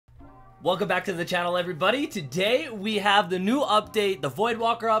Welcome back to the channel, everybody. Today we have the new update, the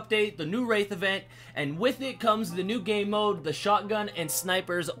Voidwalker update, the new Wraith event, and with it comes the new game mode, the shotgun and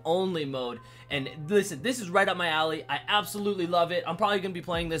snipers only mode. And listen, this is right up my alley. I absolutely love it. I'm probably going to be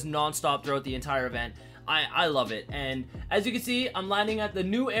playing this non-stop throughout the entire event. I love it. And as you can see, I'm landing at the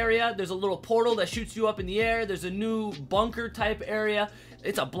new area. There's a little portal that shoots you up in the air. There's a new bunker type area.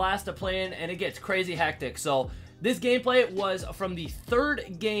 It's a blast to play in, and it gets crazy hectic. So this gameplay was from the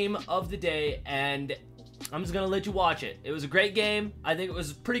third game of the day, and I'm just gonna let you watch it. It was a great game. I think it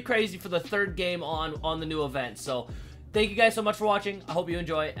was pretty crazy for the third game on the new event. So thank you guys so much for watching. I hope you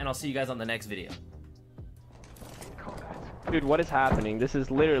enjoy, and I'll see you guys on the next video. Dude, what is happening? This is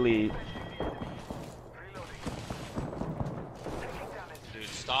literally... Dude,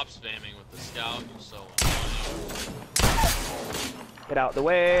 stop spamming with the scout. You're so Get out the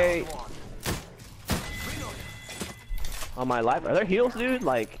way. On my life, are there heals, dude?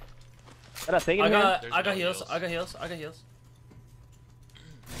 Like, is that a thing in here? I got heals. I got heals. I got heals.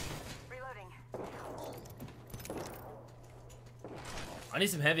 Reloading. I need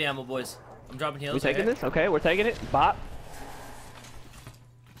some heavy ammo, boys. I'm dropping heals. We taking this? Okay, we're taking it. Bop.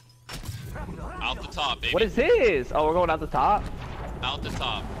 out the top, baby. What is this? Oh, we're going out the top. Out the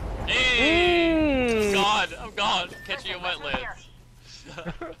top. Hey! I'm gone. Catch you in wetlands.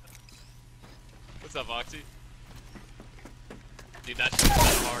 What's up, Oxy? Dude, that shit's so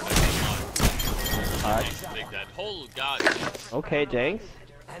hard. I can't lie. Big dead. Holy god. Okay, Janks.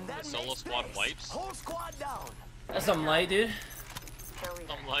 The solo squad wipes. Whole squad down. That's something light, dude.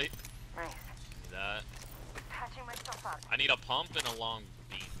 I'm light. Nice. Need that. Patching myself up. I need a pump and a long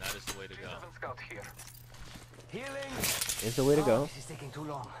beam. That is the way to go. Scout here. Healing. Is the way to go. This is taking too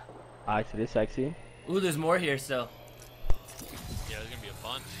long. Oxy, this sexy. Ooh, there's more here still. Yeah, there's gonna be a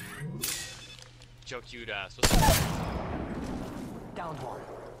bunch. Joe cute ass. What's up? Down one.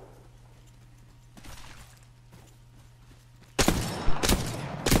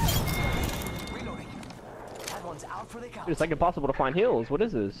 Reloading. That one's out for the count. Dude, it's like impossible to find heals. What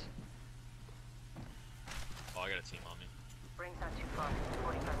is this? Oh, I got a team on me. Rings not too far.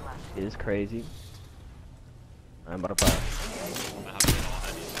 45 left. It is crazy. I'm about to pass. I have to get all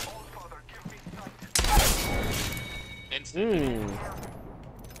heavies. Instant.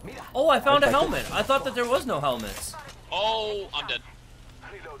 Oh, I found a helmet. I thought that there was no helmets. Oh, I'm dead.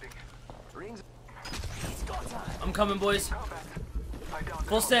 Reloading. Rings. I'm coming, boys.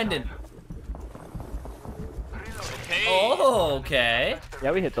 Full sending. Okay. Oh, okay.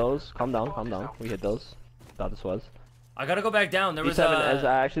 Yeah, we hit those. Calm down, calm down. We hit those. Thought this was. I gotta go back down. There was D7 is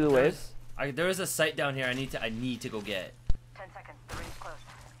actually the wave. There is a site down here. I need to go get. 10 seconds. The ring's close.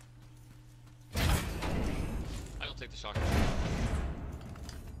 I will take the shotgun.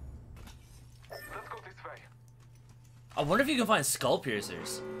 Let's go this way. I wonder if you can find skull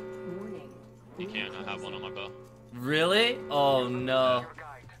piercers. You can. I have one on my bow. Really? Oh no.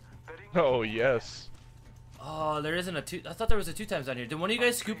 Oh yes. Oh, there isn't a two. I thought there was a 2 times down here. Did one of you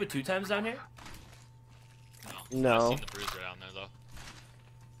guys scoop a 2 times down here? No. I've seen the bruiser down there though.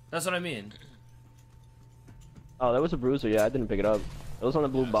 That's what I mean. Oh, there was a bruiser. Yeah, I didn't pick it up. It was on the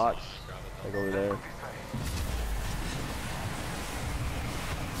blue box. Like over there.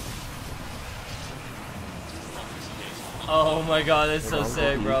 Oh my god, that's so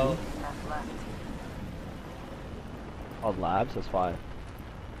sick, bro. Oh, labs? That's fine.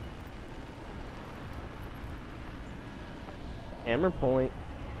 Hammer point.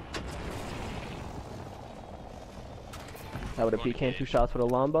 That would have PK'd 2 shots with a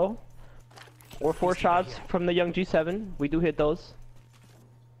longbow. Or 4 shots from the young G7. We do hit those.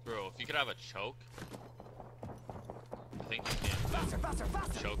 Bro, if you could have a choke, I think you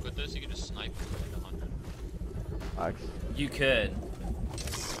can. Choke with this, you can just snipe for like 100. Fox. You could.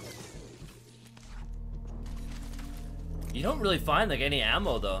 You don't really find like any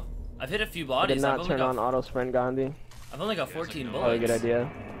ammo though. I've hit a few I bodies. did not turn on auto sprint, Gandhi. I've only got 14 no bullets. Probably a good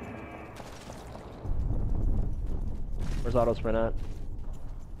idea. Where's auto sprint at?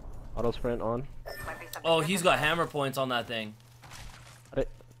 Auto sprint on. Oh, he's got hammer points on that thing.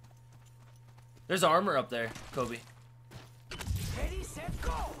 There's armor up there, Kobe. Ready, set,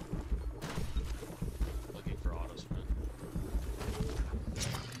 go. Looking for auto sprint.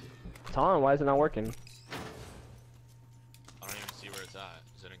 It's on. Why is it not working? I don't even see where it's at.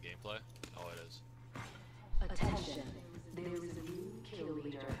 Is it in gameplay? Oh, it is. Attention, there is a new kill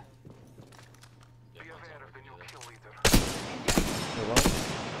leader. Yeah,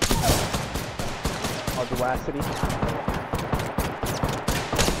 Audacity.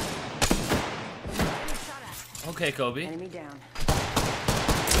 Okay, Kobe. Enemy down.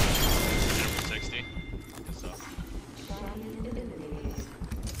 60. Good stuff.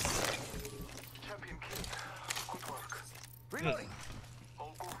 Reloading.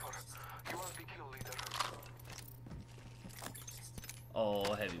 Oh, Gopher, you are the kill leader.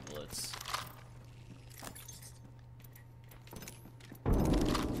 Oh, heavy bullets.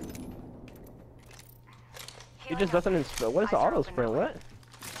 He just doesn't inspect. What is the auto sprint? What?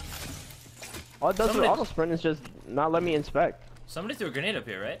 All it does with Somebody- auto sprint is just not let me inspect. Somebody threw a grenade up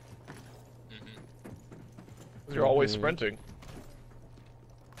here, right? You're always sprinting.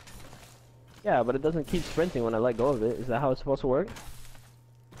 Yeah, but it doesn't keep sprinting when I let go of it. Is that how it's supposed to work?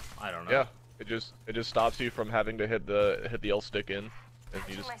 I don't know. Yeah. It just stops you from having to hit the L stick in, and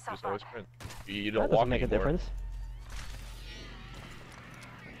you just always sprint. You That don't doesn't walk make a anymore. difference.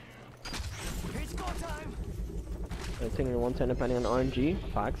 It's go time. I think you're 110 depending on RNG.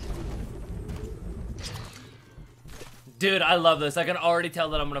 Facts. Dude, I love this. I can already tell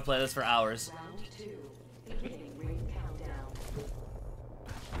that I'm gonna play this for hours. Round 2. Beginning ring countdown.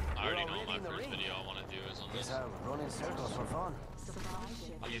 I already know my first video I want to do is on this. Run in circles for fun. Supply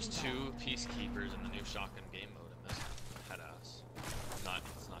ship. I'll use 2 peacekeepers in the new shotgun game mode in this headass. It's not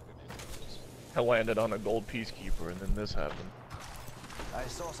good news. I landed on a gold peacekeeper, and then this happened. I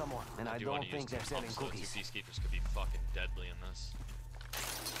saw someone, and I do don't want to think use they're selling pumps, though. 2 cookies. peacekeepers could be fucking deadly in this.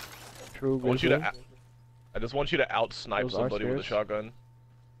 True. I want you to. Grizzly. I just want you to out snipe Those are somebody with a stairs. shotgun.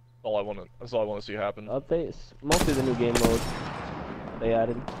 That's all I want to see happen. Updates. Mostly the new game mode they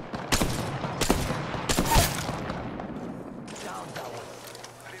added.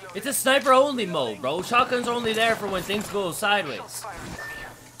 It's a sniper only mode, bro. Shotguns are only there for when things go sideways.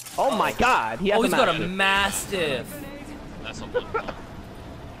 Oh my God! He has Oh, he's a got a master. mastiff. That's a 1-1.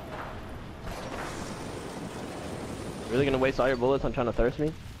 Really gonna waste all your bullets on trying to thirst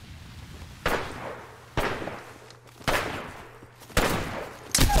me?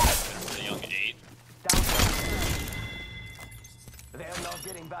 The young 8. They are not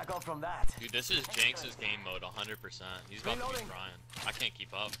getting back up from that. Dude, this is JanKz's game mode 100%. He's about to be crying. I can't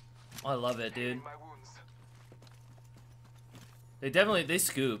keep up. Oh, I love it, dude. My wounds. They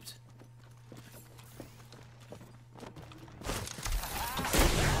scooped.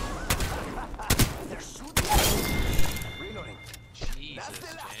 They're shooting. Reloading. Jesus, That's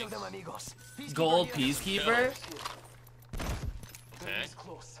the last of them, JanKz. amigos. Gold peacekeeper. Okay.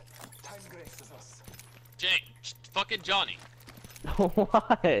 Close. Time graces us. Fucking Johnny.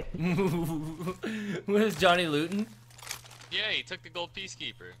 What? What is Johnny Luton? Yeah, he took the gold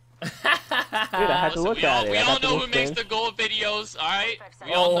peacekeeper. Dude, I had to Listen, look we all, at it. we I all got the know new who makes skin. the gold videos, alright?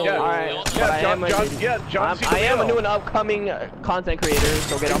 We Oh, all know. yeah. We Alright. all But know. I am a- John I am a new and upcoming content creator,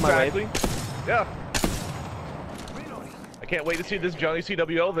 so get on my way. Exactly. Yeah. I can't wait to see this Johnny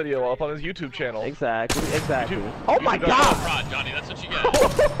CWL video up on his YouTube channel. Exactly. Exactly. YouTube- Oh my YouTube.com. God! Fraud, Johnny, that's what you get.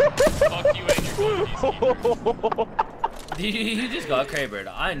 Fuck you and your gold peacekeeper. You just got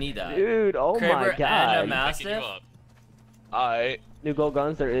Kraber. I need that. Dude, oh Kraber my and a God. Picking you mastiff. up. New gold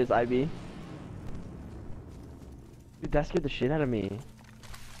guns, there is IB. Dude, that scared the shit out of me.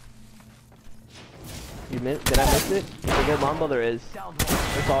 Did I miss it? It's a good Mambo, there is.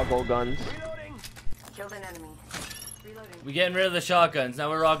 It's all gold guns. Reloading. Killed an enemy. Reloading. We getting rid of the shotguns. Now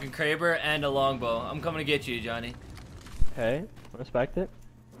we're rocking Kraber and a longbow. I'm coming to get you, Johnny. Okay, respect it.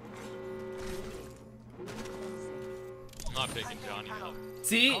 I'm not picking Johnny up.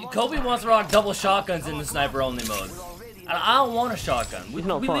 See, Kobe wants to rock double shotguns in the sniper only mode. And I don't want a shotgun. We He's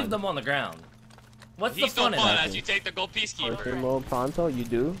no leave fun. them on the ground. What's He's the no fun in fun that? as you take the gold First peacekeeper. mode pronto, you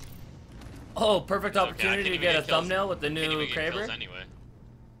do. Oh, perfect Okay, I opportunity can't to even get a get kills. thumbnail with the Can't new even get kills Kraber. anyway.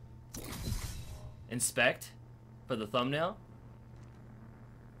 Inspect for the thumbnail.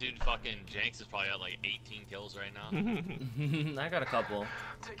 Dude, fucking JanKz is probably at like 18 kills right now. I got a couple.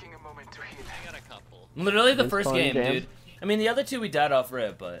 Taking a moment to heal. I got a couple. Literally the It's first fun, game, Jam. dude. I mean, the other two we died off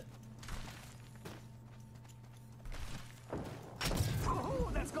rip, but Ooh,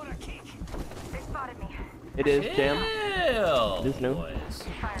 that's gonna kick. They spotted me. It is, Jam. Ew, It is new. boys.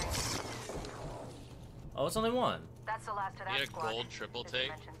 Firing. Oh, it's only one. That's the last of that Need a squad. gold triple This take?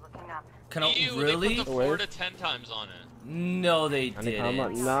 dimension's looking up. Can I Ew, really? they put the Where? 4 to 10 times on it. No, they Any karma?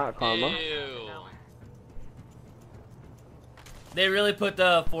 didn't. Not karma. Ew. They really put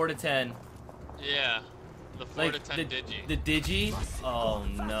the 4 to 10. Yeah. The 4 Like to 10 digi. the digi. Oh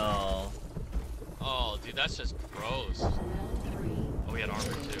no. Oh, dude, that's just gross. Round 3. Oh, we had armor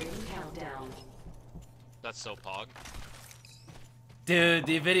too. Ring countdown. That's so pog. Dude,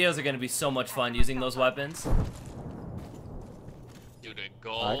 the videos are gonna be so much fun using those weapons. Dude, a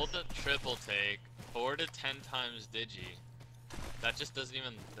gold triple take, 4 to 10 times digi. That just doesn't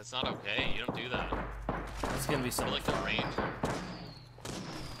even. That's not okay. You don't do that. It's gonna be so I much like the range.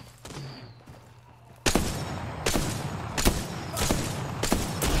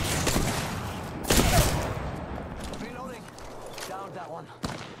 Reloading.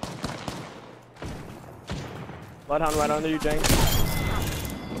 Bloodhound right under you, Jank.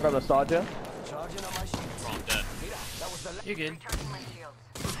 Grab nostalgia. Oh, I'm dead. You're good.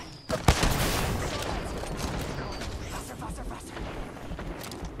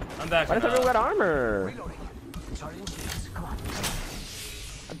 I'm back. Why does everyone got armor? I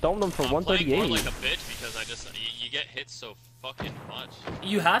domed them for I'm playing more 138. like a bitch because you get hit so fucking much.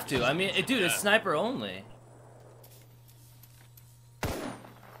 You have to. I mean, dude, it's Yeah. sniper only. I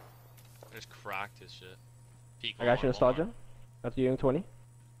just cracked his shit. Peek I got you, one more. nostalgia. After you 20.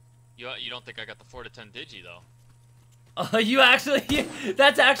 You don't think I got the 4 to 10 digi though? Oh, you actually,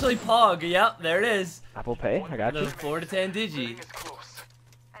 that's actually Pog. Yep, there it is. Apple Pay. I got The you. 4 to 10 digi.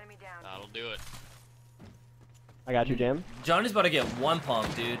 That'll do it. I got you, Jam. Johnny's about to get one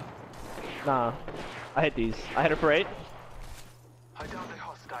pump, dude. Nah. I hit these. I hit it for 8. I downed a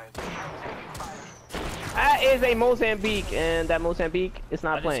hostile. That is a Mozambique, and that Mozambique is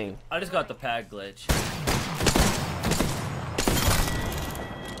not playing. I just got the pad glitch.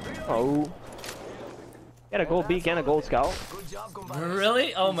 Oh. Got a gold beak and a gold scout.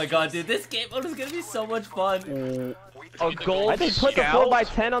 Really? Oh my god, dude, this game mode is gonna be so much fun. A gold Why'd they put the scout?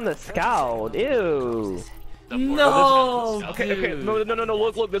 4x10 on the scout? Ew. The No, Okay, okay, dude. no,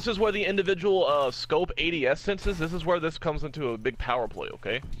 look, this is where the individual scope ADS senses. This is where this comes into a big power play,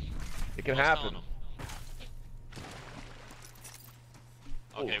 okay? It can happen.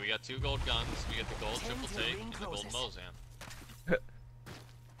 Okay, we got 2 gold guns, we get the gold triple take, and the gold Mozam.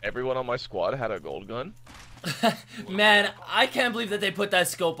 Everyone on my squad had a gold gun. Man, I can't believe that they put that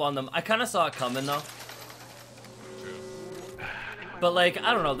scope on them. I kind of saw it coming though. True. But like,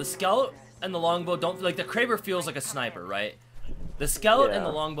 I don't know, the scout and the longbow don't, like, the Kraber feels like a sniper, right? The scout and the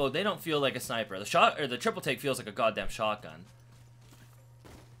Yeah. longbow, they don't feel like a sniper. The shot or the triple take feels like a goddamn shotgun.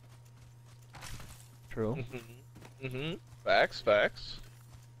 True. Facts, facts.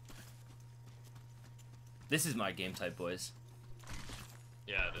 This is my game type, boys.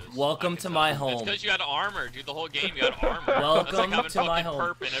 Yeah, it is. Welcome I can to tell. my It's home. because you had armor, dude. The whole game you had armor. That's Welcome like having to my fucking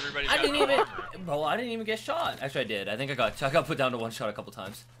home. perp and everybody's I got didn't even, armor. bro. I didn't even get shot. Actually, I did. I think I got put down to 1 shot a couple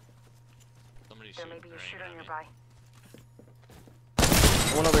times. Somebody's There shooting may be a right shooter at me. nearby.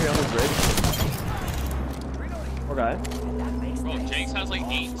 One over here on the bridge. Poor guy. Bro, Janks has like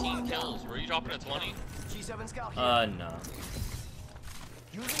 18 kills. Were you dropping at 20? No.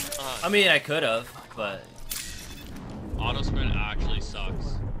 I mean, I could have, but Auto sprint actually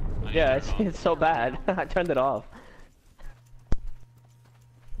sucks. I need Yeah, to turn it it's so bad. I turned it off.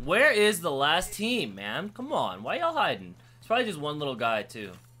 where is the last team, man? Come on, why y'all hiding? It's probably just one little guy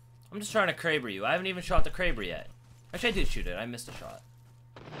too. I'm just trying to Kraber you. I haven't even shot the Kraber yet. Actually, I did shoot it. I missed a shot.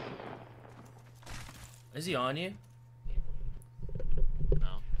 Is he on you?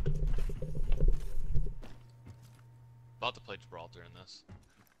 No. About to play Gibraltar in this.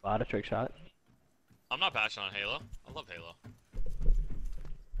 A lot of trick shot. I'm not bashing on Halo. I love Halo.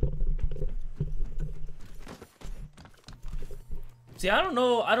 See, I don't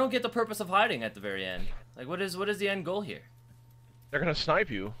know. I don't get the purpose of hiding at the very end. Like, what is the end goal here? They're gonna snipe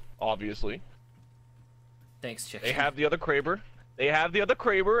you, obviously. Thanks, chick. They have the other Kraber. They have the other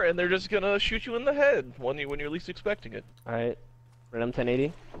Kraber, and they're just gonna shoot you in the head when you're least expecting it. Alright. Random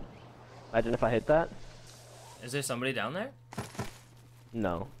 1080. Imagine if I hit that. Is there somebody down there?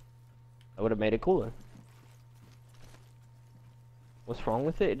 No. I would have made it cooler. What's wrong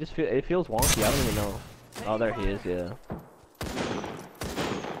with it? It feels wonky. I don't even know. Oh, there he is. Yeah.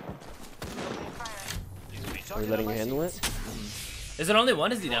 Are we letting you handle it? Is it only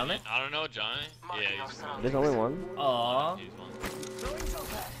one? Is he down there? I don't know, Johnny. Yeah, he's one. There's only one. Aww. He's one.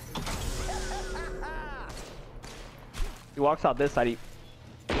 He walks out this side. He.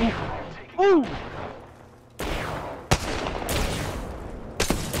 Ooh!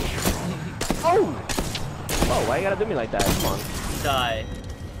 Oh! Whoa, why you gotta do me like that? Come on. Die.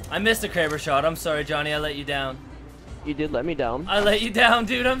 I missed a Kraber shot. I'm sorry, Johnny. I let you down. You did let me down. I let you down,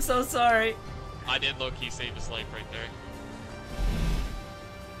 dude. I'm so sorry. I did low-key save his life right there.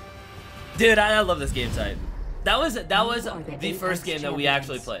 Dude, I love this game type. That was the first game that we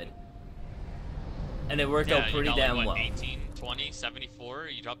actually played. And it worked out you pretty got, damn like, what, well. 18, 20, 74?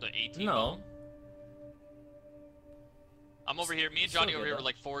 You dropped to 18? No. Bone? I'm over here. Me and Still Johnny good, over here though. were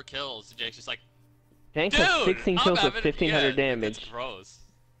like 4 kills. Jake's just like, Jank dude! has 16 I'm kills with having- 1500 yeah, damage. It's gross.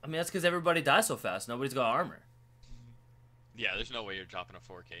 I mean, that's because everybody dies so fast. Nobody's got armor. Yeah, there's no way you're dropping a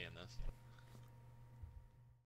 4K in this.